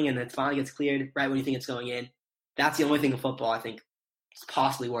trickling, and it finally gets cleared right when you think it's going in. That's the only thing in football I think is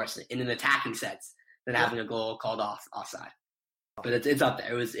possibly worse in an attacking sense than having a goal called offside. But it's up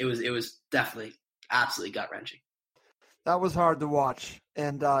there. It was definitely absolutely gut wrenching. That was hard to watch,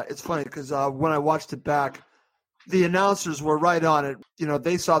 and it's funny because when I watched it back, the announcers were right on it.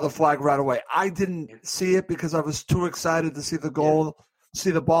 They saw the flag right away. I didn't see it because I was too excited to see the goal,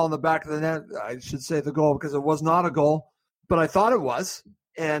 see the ball in the back of the net. I should say the goal because it was not a goal, but I thought it was.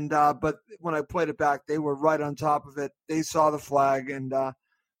 And but when I played it back, they were right on top of it. They saw the flag, and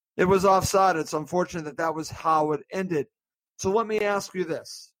it was offside. It's unfortunate that was how it ended. So let me ask you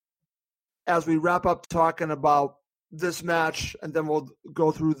this. As we wrap up talking about this match, and then we'll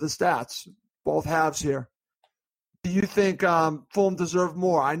go through the stats, both halves here. Do you think Fulham deserved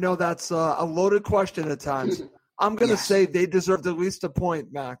more? I know that's a loaded question at times. I'm going to say they deserved at least a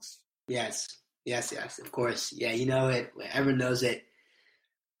point, Max. Yes, of course. Yeah, you know it. Everyone knows it.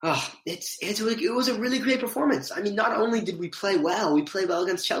 Oh, it was a really great performance. I mean, not only did we play well, we played well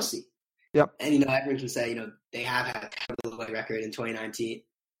against Chelsea. Yep. And, everyone can say, they have had a terrible record in 2019,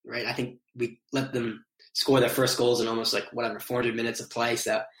 right? I think we let them score their first goals in almost 400 minutes of play.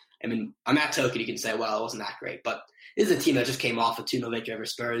 So, I mean, on that token, you can say, well, it wasn't that great. But this is a team that just came off a 2-0 victory over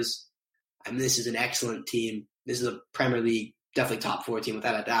Spurs. I mean, this is an excellent team. This is a Premier League, definitely top 4 team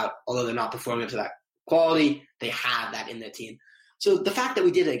without a doubt. Although they're not performing up to that quality, they have that in their team. So the fact that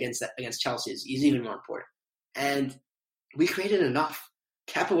we did it against Chelsea is even more important. And we created enough.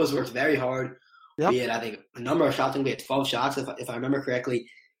 Kepa was worked very hard. Yep. We had, I think, a number of shots. I think we had 12 shots, if I remember correctly.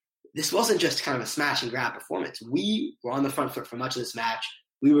 This wasn't just kind of a smash and grab performance. We were on the front foot for much of this match.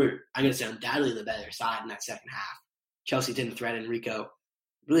 We were, I'm going to say, undoubtedly the better side in that second half. Chelsea didn't threaten Rico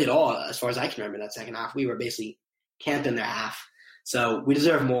really at all, as far as I can remember that second half. We were basically camped in their half. So we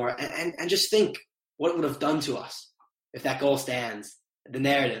deserve more. And just think what it would have done to us if that goal stands. The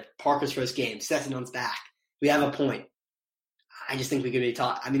narrative, Parker's first game, Sessegnon's back. We have a point. I just think we could be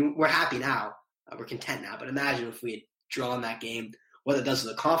taught. I mean, we're happy now. We're content now. But imagine if we had drawn that game, what it does to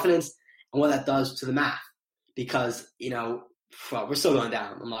the confidence and what that does to the math. Because, we're still going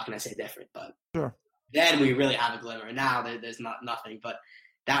down. I'm not going to say different. But sure. Then we really have a glimmer. And now there's nothing. But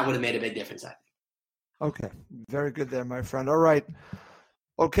that would have made a big difference, I think. Okay. Very good there, my friend. All right.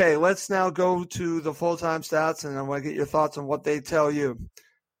 Okay, let's now go to the full-time stats, and I want to get your thoughts on what they tell you.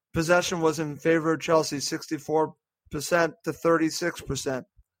 Possession was in favor of Chelsea, 64% to 36%.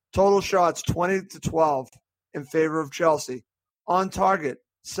 Total shots, 20-12 in favor of Chelsea. On target,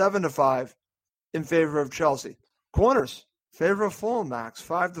 7-5 in favor of Chelsea. Corners, Favor of Fulham, Max,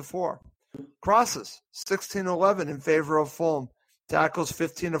 5-4. Crosses, 16-11 in favor of Fulham. Tackles,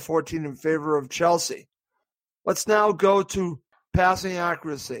 15-14 in favor of Chelsea. Let's now go to passing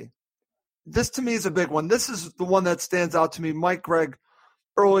accuracy. This, to me, is a big one. This is the one that stands out to me. Mike Gregg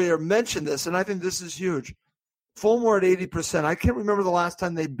earlier mentioned this, and I think this is huge. Fulham were at 80%. I can't remember the last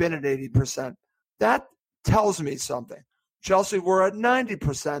time they've been at 80%. That tells me something. Chelsea were at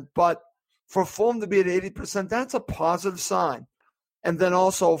 90%, but for Fulham to be at 80%, that's a positive sign. And then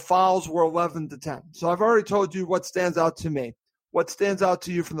also fouls were 11-10. So I've already told you what stands out to me. What stands out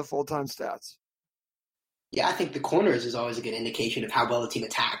to you from the full-time stats? Yeah, I think the corners is always a good indication of how well the team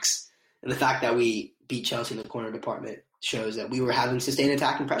attacks. And the fact that we beat Chelsea in the corner department shows that we were having sustained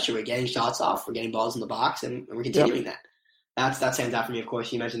attacking pressure. We're getting shots off. We're getting balls in the box, and we're continuing that. That stands out for me, of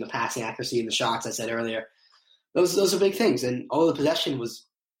course. You mentioned the passing accuracy and the shots I said earlier. Those are big things. And all the possession was,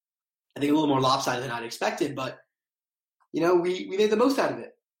 I think, a little more lopsided than I'd expected. But, we made the most out of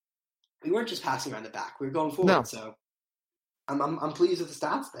it. We weren't just passing around the back. We were going forward. No. So I'm pleased with the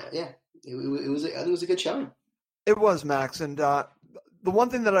stats there. Yeah, I think it was a good showing. It was, Max. And the one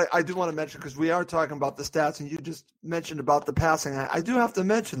thing that I do want to mention, because we are talking about the stats, and you just mentioned about the passing, I do have to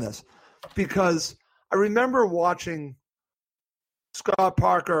mention this because I remember watching Scott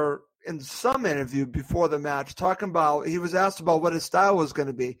Parker in some interview before the match talking about, he was asked about what his style was going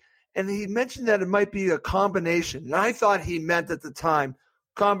to be, and he mentioned that it might be a combination. And I thought he meant at the time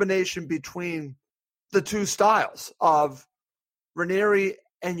combination between the two styles of Ranieri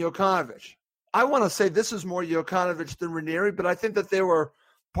and Jokanovic. I want to say this is more Jokanovic than Ranieri, but I think that there were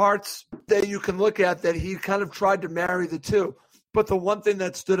parts that you can look at that he kind of tried to marry the two. But the one thing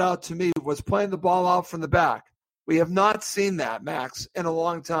that stood out to me was playing the ball out from the back. We have not seen that, Max, in a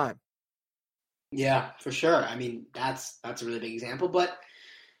long time. Yeah, for sure. I mean, that's a really big example. But,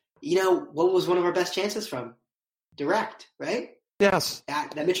 what was one of our best chances from? Direct, right? Yes.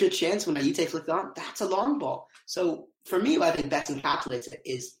 That Mitrovic chance when Ayute flicked on, that's a long ball. So for me, what I think best encapsulates it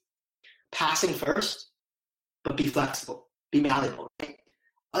is passing first, but be flexible, be malleable. Right?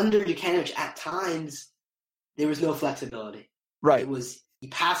 Under Jokanovic, at times, there was no flexibility. Right. It was you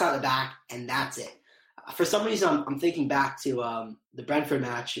pass out the back, and that's it. For some reason, I'm thinking back to the Brentford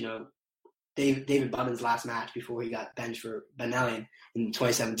match, David Bunnan's last match before he got benched for Ben Allen in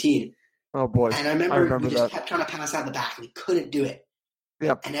 2017. Oh, boy. And I remember we just kept trying to pass out the back, and we couldn't do it.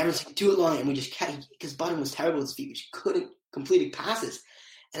 Yep. And everyone's like, do it long, and we just kept, because Bunnan was terrible at his feet, we just couldn't complete passes.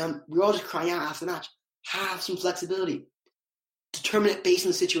 And we were all just crying out after the match, have some flexibility. Determine it based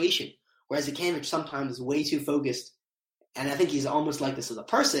on the situation. Whereas Jokanovic sometimes is way too focused. And I think he's almost like this as a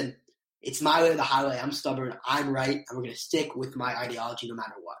person. It's my way or the highway. I'm stubborn. I'm right. And we're going to stick with my ideology no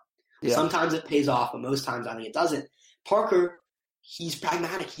matter what. Yeah. Sometimes it pays off, but most times I think it doesn't. Parker, he's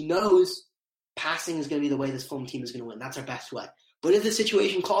pragmatic. He knows passing is going to be the way this Fulham team is going to win. That's our best way. But if the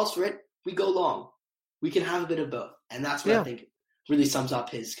situation calls for it, we go long. We can have a bit of both. And that's what I think really sums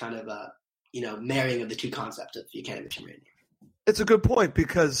up his kind of, marrying of the two concepts of Jokanovic and Ranieri. It's a good point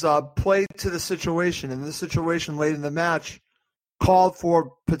because play to the situation, and the situation late in the match called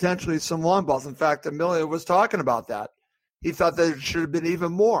for potentially some long balls. In fact, Emilio was talking about that. He thought there should have been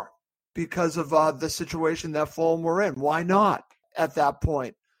even more because of the situation that Fulham were in. Why not at that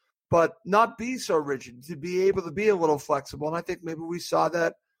point? But not be so rigid, to be able to be a little flexible. And I think maybe we saw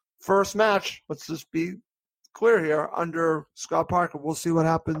that first match. Let's just be clear here under Scott Parker. We'll see what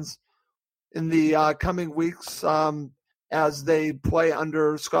happens in the coming weeks as they play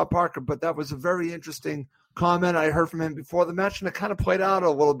under Scott Parker. But that was a very interesting comment I heard from him before the match, and it kind of played out a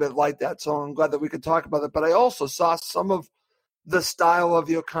little bit like that. So I'm glad that we could talk about it. But I also saw some of the style of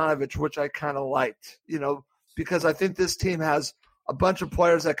Jokanovic, which I kind of liked, because I think this team has a bunch of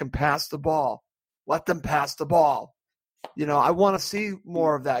players that can pass the ball. Let them pass the ball. I want to see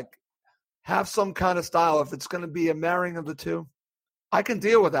more of that. Have some kind of style. If it's going to be a marrying of the two, I can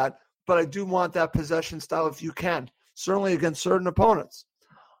deal with that. But I do want that possession style if you can, certainly against certain opponents.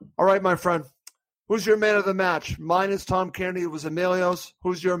 All right, my friend. Who's your man of the match? Mine is Tom Kearney. It was Emilio's.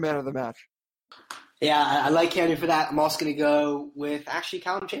 Who's your man of the match? Yeah, I like Kearney for that. I'm also going to go with actually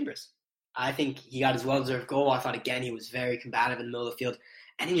Callum Chambers. I think he got his well-deserved goal. I thought, again, he was very combative in the middle of the field,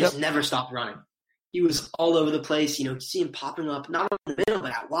 and he just never stopped running. He was all over the place. You see him popping up, not in the middle,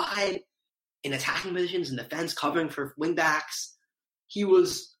 but out wide, in attacking positions, in defense, covering for wingbacks. He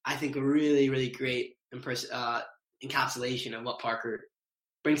was, I think, a really, really great encapsulation of what Parker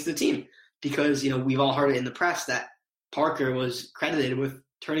brings to the team. Because, we've all heard it in the press that Parker was credited with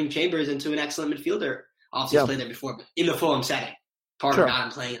turning Chambers into an excellent midfielder. Obviously, he's played there before, but in the Fulham setting, Parker got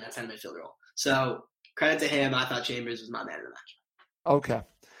him playing in that center midfield role. So, credit to him. I thought Chambers was my man of the match. Okay.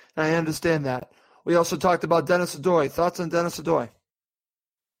 I understand that. We also talked about Dennis Adoy. Thoughts on Dennis Adoy?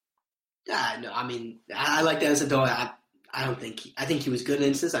 No, I mean, I like Dennis Adoy. I think he was good in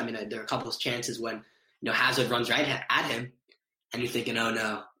instances. I mean, there are a couple of chances when, Hazard runs right at him, and you're thinking, oh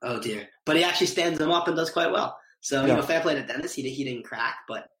no, oh dear. But he actually stands him up and does quite well. So, fair play to Dennis. He didn't crack,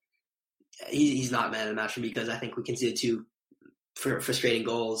 but he's not man of the match for me because I think we conceded 2 frustrating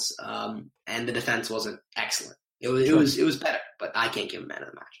goals, and the defense wasn't excellent. It was better, but I can't give him man of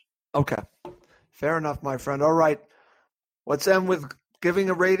the match. Okay. Fair enough, my friend. All right. Let's end with giving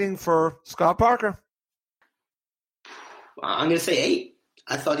a rating for Scott Parker. I'm going to say 8.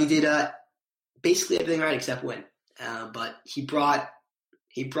 I thought he did basically everything right except win. But he brought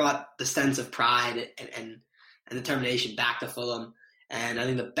the sense of pride and determination back to Fulham. And I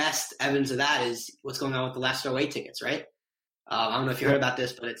think the best evidence of that is what's going on with the Leicester away tickets, right? I don't know if you heard about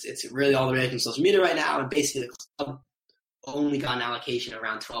this, but it's really all the rage on social media right now. And basically the club only got an allocation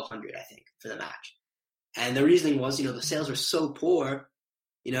around 1,200, I think, for the match. And the reasoning was, the sales were so poor,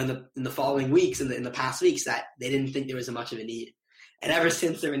 in the following weeks, in the past weeks, that they didn't think there was much of a need. And ever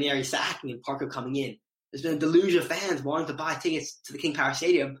since the Ranieri sacking and Parker coming in, there's been a deluge of fans wanting to buy tickets to the King Power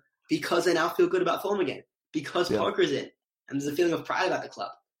Stadium because they now feel good about Fulham again, because Parker's in. And there's a feeling of pride about the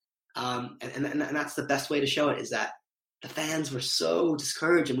club. And that's the best way to show it, is that the fans were so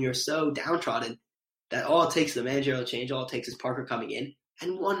discouraged and we were so downtrodden that all it takes is a managerial change. All it takes is Parker coming in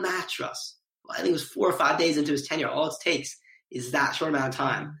and one match, Russ. Well, I think it was 4 or 5 days into his tenure. All it takes is that short amount of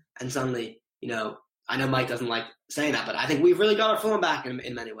time. And suddenly, I know Mike doesn't like saying that, but I think we've really got our Fulham back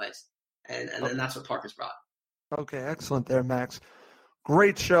in many ways. And that's what Parker's brought. Okay, excellent there, Max.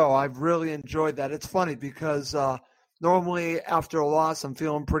 Great show. I've really enjoyed that. It's funny because normally after a loss, I'm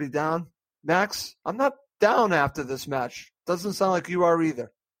feeling pretty down. Max, I'm not down after this match. Doesn't sound like you are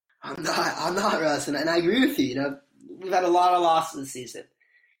either. I'm not, Russ, and I agree with you. We've had a lot of losses this season,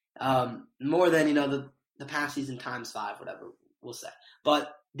 more than the past season times 5, whatever we'll say.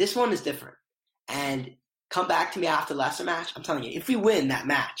 But this one is different. And come back to me after the Leicester match. I'm telling you, if we win that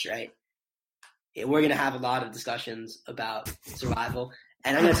match, right, we're going to have a lot of discussions about survival.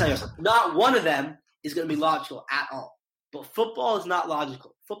 And I'm going to tell you something. Not one of them is going to be logical at all. But football is not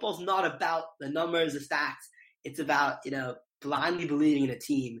logical. Football is not about the numbers, the stats. It's about, blindly believing in a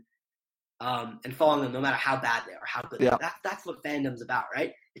team and following them no matter how bad they are, how good they are. That's what fandom's about,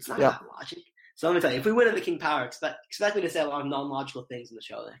 right? It's not about logic. So let me tell you, if we win at the King Power, expect me to say a lot of non-logical things in the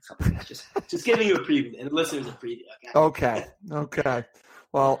show the next couple of days. Just giving you a preview, and the listeners a preview. Okay.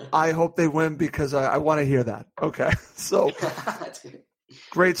 Well, I hope they win because I want to hear that. Okay. So that's good.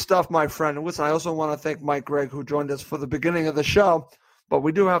 Great stuff, my friend. And listen, I also want to thank Mike Gregg, who joined us for the beginning of the show. But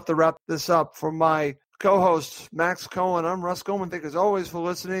we do have to wrap this up. For my co-host, Max Cohen, I'm Russ Goldman. Thank you, as always, for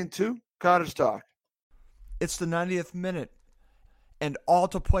listening to Cottage Talk. It's the 90th minute, and all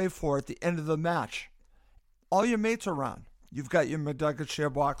to play for at the end of the match. All your mates are around. You've got your McNugget share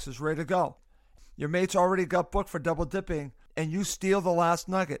boxes ready to go. Your mates already got booked for double dipping, and you steal the last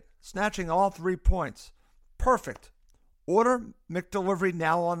nugget, snatching all 3 points. Perfect. Order McDelivery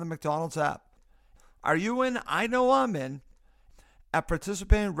now on the McDonald's app. Are you in? I know I'm in. At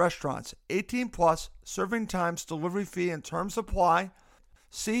participating restaurants, 18 plus, serving times, delivery fee, and terms apply.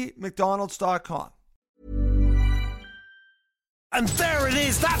 See McDonald's.com. And there it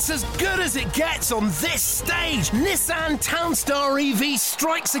is, that's as good as it gets on this stage. Nissan Townstar EV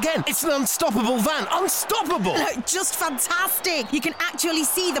strikes again. It's an unstoppable van, unstoppable. Just fantastic. You can actually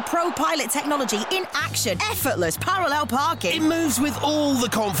see the ProPilot technology in action. Effortless parallel parking. It moves with all the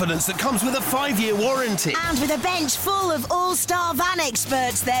confidence that comes with a 5-year warranty. And with a bench full of all-star van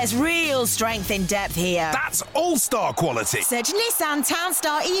experts, there's real strength in depth here. That's all-star quality. Search Nissan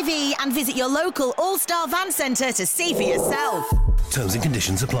Townstar EV and visit your local all-star van centre to see for yourself. Terms and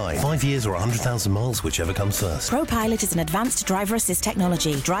conditions apply. 5 years or 100,000 miles, whichever comes first. ProPilot is an advanced driver assist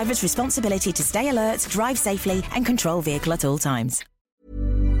technology. Driver's responsibility to stay alert, drive safely, and control vehicle at all times.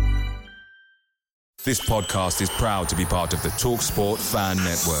 This podcast is proud to be part of the TalkSport Fan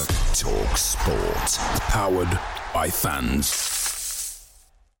Network. TalkSport. Powered by fans.